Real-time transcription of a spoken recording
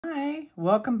Hi,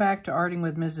 welcome back to Arting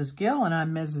with Mrs. Gill, and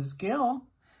I'm Mrs. Gill.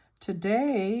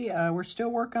 Today, we're still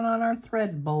working on our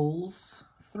thread bowls.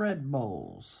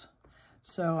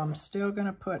 So I'm still going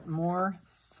to put more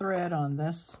thread on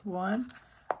this one.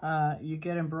 You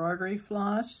get embroidery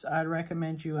floss. I'd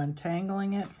recommend you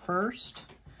untangling it first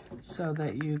so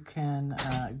that you can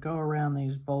go around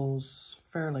these bowls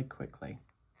fairly quickly.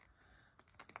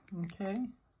 Okay,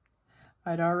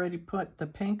 I'd already put the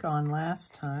pink on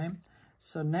last time.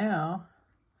 So now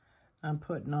I'm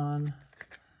putting on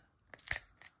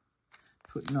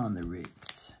the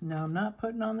Ritz. No, I'm not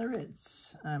putting on the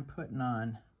Ritz. I'm putting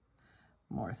on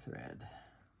more thread.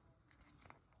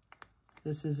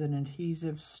 This is an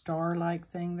adhesive star-like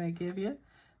thing they give you.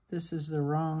 This is the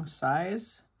wrong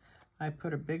size. I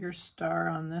put a bigger star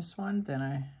on this one than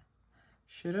I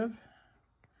should have,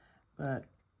 but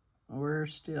we're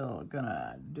still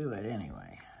gonna do it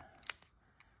anyway.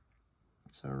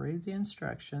 So read the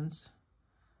instructions.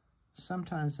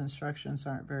 Sometimes instructions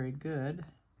aren't very good.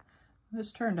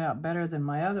 This turned out better than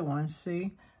my other one.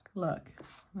 See, look,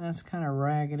 that's kind of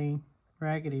raggedy,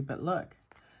 but look.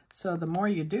 So the more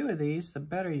you do of these, the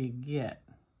better you get.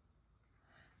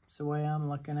 It's the way I'm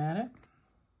looking at it.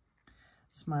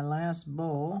 It's my last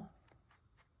bowl,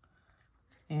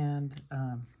 and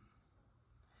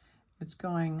it's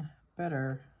going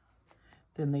better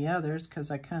than the others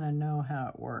because I kind of know how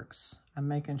it works. I'm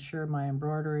making sure my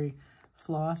embroidery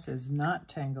floss is not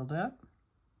tangled up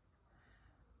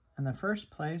in the first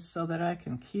place so that I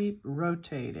can keep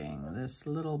rotating this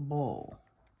little bowl.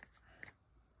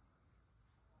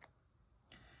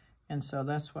 And so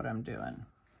that's what I'm doing.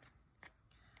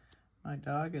 My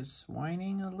dog is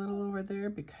whining a little over there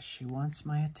because she wants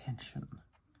my attention.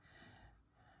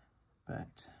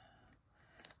 But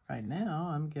right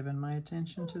now I'm giving my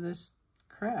attention to this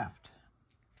craft.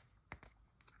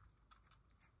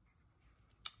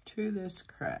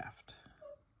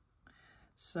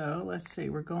 So let's see,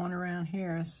 we're going around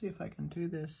here. Let's see if I can do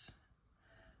this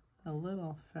a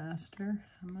little faster.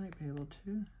 I might be able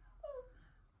to.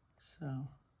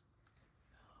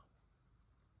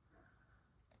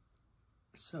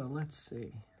 So let's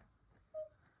see.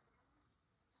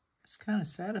 It's kind of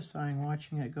satisfying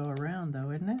watching it go around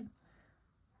though, isn't it?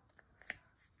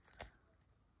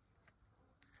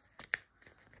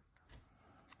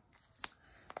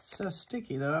 So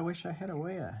sticky though. I wish I had a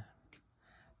way of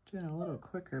doing it a little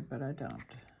quicker, but I don't.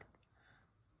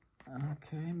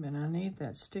 Okay, but I need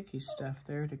that sticky stuff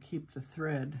there to keep the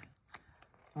thread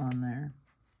on there.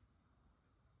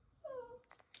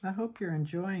 I hope you're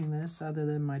enjoying this other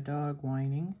than my dog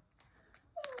whining.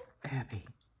 Abby.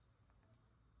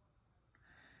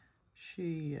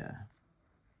 She's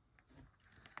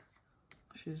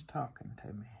talking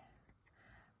to me.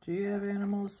 Do you have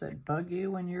animals that bug you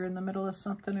when you're in the middle of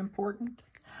something important?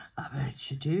 I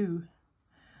bet you do.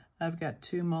 I've got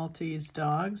 2 Maltese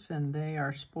dogs, and they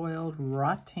are spoiled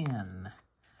rotten.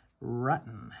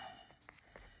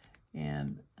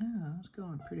 And it's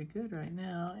going pretty good right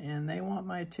now, and they want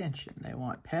my attention. They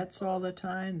want pets all the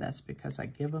time. That's because I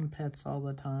give them pets all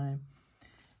the time.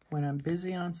 When I'm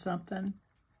busy on something,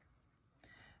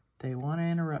 they want to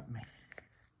interrupt me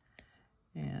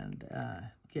and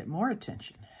get more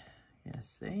attention. You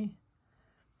see?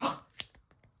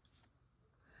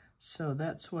 So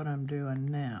that's what I'm doing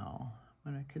now.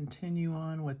 I'm going to continue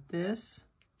on with this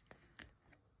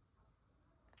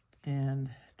and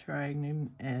try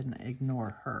and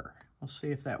ignore her. We'll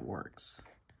see if that works.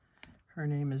 Her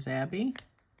name is Abby.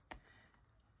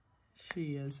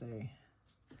 She is a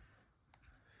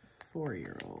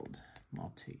 4-year-old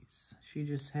Maltese. She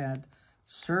just had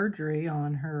surgery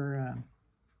on her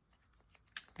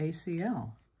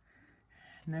ACL.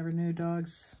 Never knew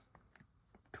dogs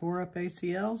tore up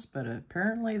ACLs, but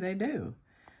apparently they do.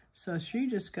 So she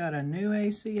just got a new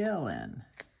ACL in.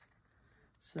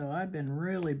 So I've been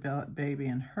really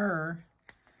babying her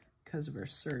because of her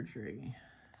surgery.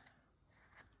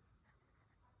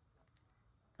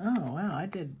 Oh, wow, I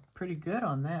did pretty good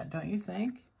on that, don't you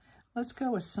think? Let's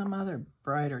go with some other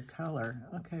brighter color.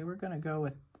 Okay, we're going to go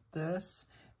with this.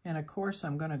 And of course,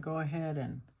 I'm going to go ahead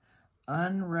and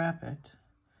unwrap it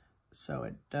so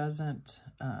it doesn't,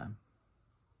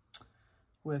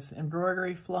 with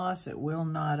embroidery floss, it will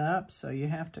knot up. So you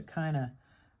have to kind of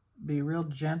be real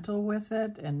gentle with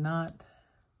it and not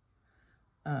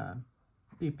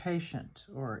be patient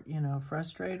or,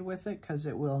 frustrated with it because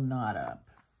it will knot up.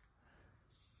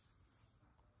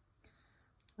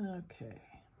 Okay.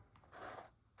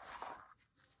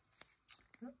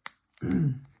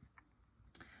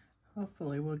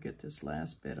 Hopefully we'll get this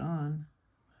last bit on.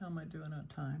 How am I doing on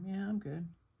time? Yeah, I'm good.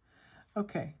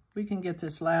 Okay, we can get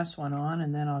this last one on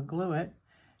and then I'll glue it.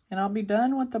 And I'll be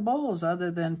done with the bowls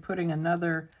other than putting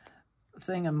another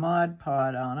thing of Mod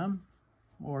Podge on them,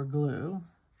 or glue.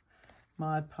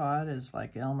 Mod Podge is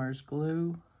like Elmer's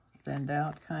glue, thinned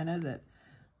out kind of, that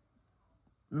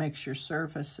makes your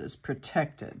surfaces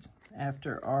protected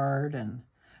after art. And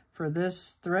for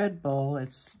this thread bowl,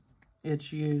 it's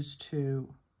used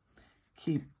to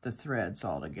keep the threads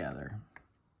all together.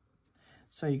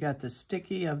 So you got the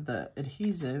sticky of the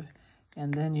adhesive,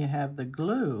 and then you have the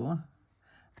glue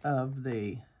of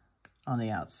on the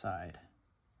outside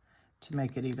to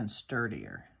make it even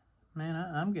sturdier. Man,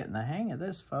 I'm getting the hang of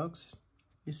this, folks.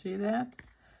 You see that?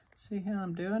 See how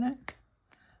I'm doing it?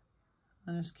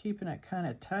 I'm just keeping it kind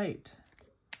of tight.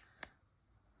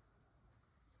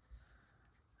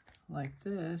 Like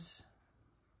this.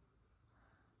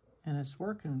 And it's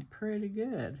working pretty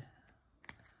good.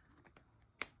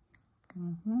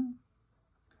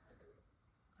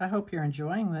 I hope you're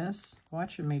enjoying this,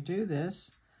 watching me do this.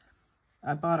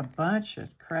 I bought a bunch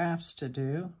of crafts to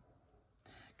do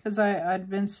because I'd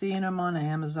been seeing them on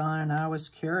Amazon and I was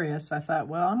curious. I thought,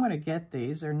 well, I'm going to get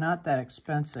these. They're not that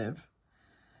expensive.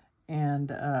 And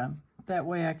that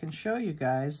way I can show you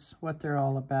guys what they're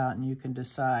all about and you can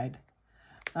decide.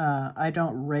 I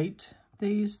don't rate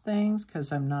these things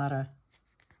because I'm not a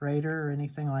rater or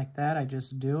anything like that. I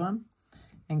just do them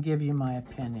and give you my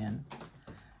opinion.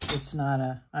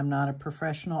 I'm not a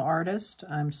professional artist.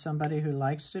 I'm somebody who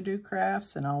likes to do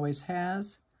crafts and always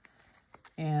has.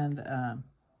 And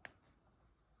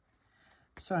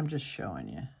so I'm just showing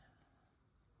you.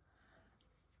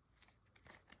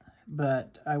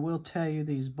 But I will tell you,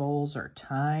 these bowls are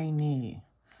tiny.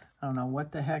 I don't know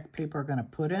what the heck people are going to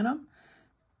put in them.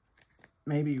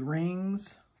 Maybe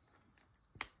rings.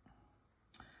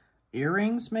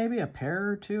 Earrings, maybe a pair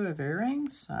or two of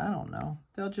earrings. I don't know.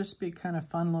 They'll just be kind of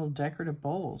fun little decorative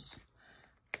bowls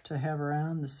to have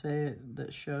around that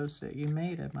shows that you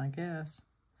made them, I guess.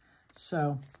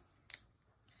 So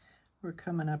we're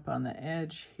coming up on the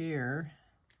edge here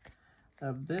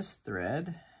of this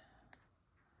thread.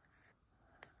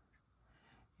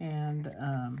 And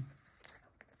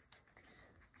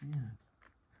yeah,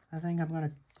 I think I'm going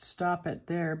to stop it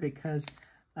there because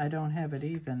I don't have it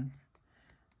even.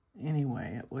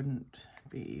 Anyway, it wouldn't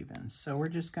be even. So we're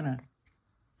just going to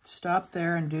stop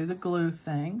there and do the glue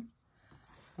thing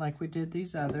like we did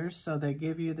these others. So they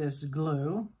give you this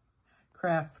glue,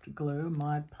 craft glue,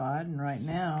 Mod Podge, and right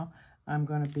now I'm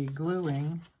going to be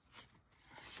gluing,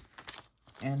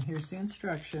 and here's the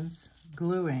instructions,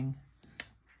 putting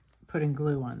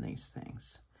glue on these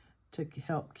things to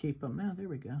help keep them, oh, there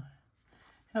we go,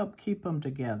 help keep them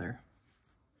together.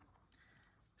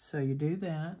 So you do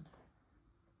that.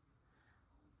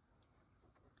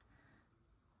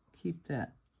 Keep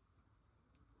that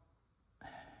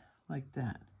like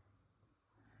that.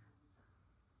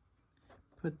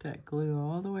 Put that glue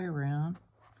all the way around.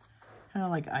 Kind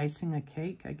of like icing a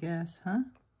cake, I guess, huh?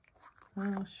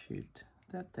 Oh, shoot.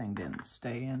 That thing didn't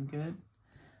stay in good.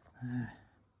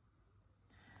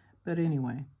 But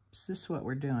anyway, this is what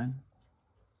we're doing.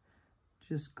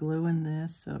 Just gluing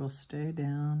this so it'll stay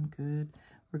down good.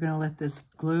 We're going to let this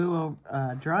glue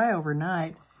dry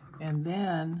overnight, and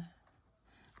then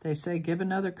they say give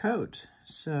another coat.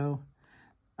 So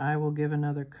I will give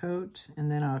another coat,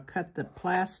 and then I'll cut the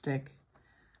plastic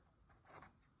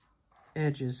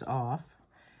edges off,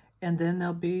 and then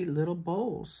there'll be little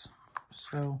bowls.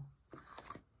 So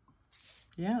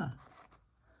yeah,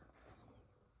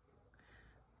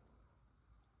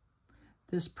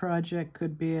 this project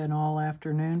could be an all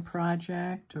afternoon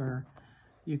project, or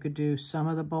you could do some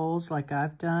of the bowls like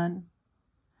I've done,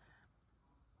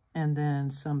 and then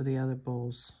some of the other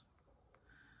bowls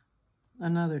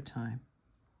another time.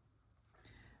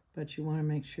 But you want to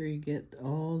make sure you get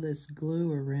all this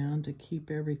glue around to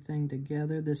keep everything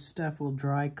together. This stuff will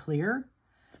dry clear.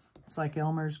 It's like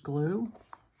Elmer's glue.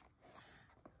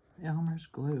 Elmer's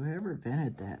glue. Whoever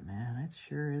invented that, man, it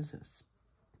sure is a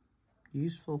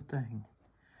useful thing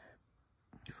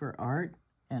for art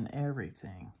and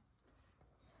everything.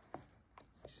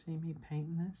 See me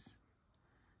painting this?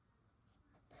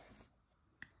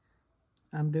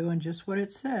 I'm doing just what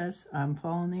it says. I'm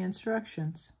following the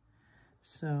instructions.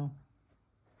 So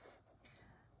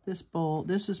this bowl,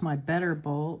 this is my best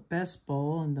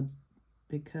bowl, and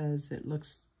because it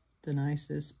looks the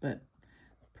nicest, but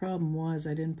the problem was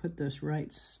I didn't put those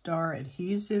right star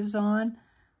adhesives on,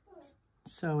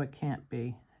 so it can't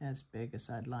be as big as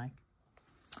I'd like.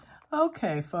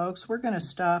 Okay, folks, we're going to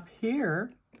stop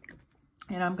here,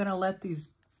 and I'm going to let these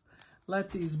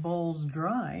bowls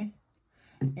dry,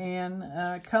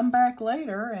 and come back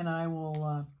later, and I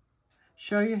will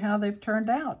show you how they've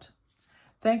turned out.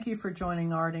 Thank you for joining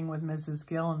Arting with Mrs.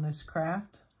 Gill in this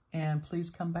craft, and please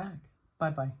come back.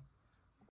 Bye-bye.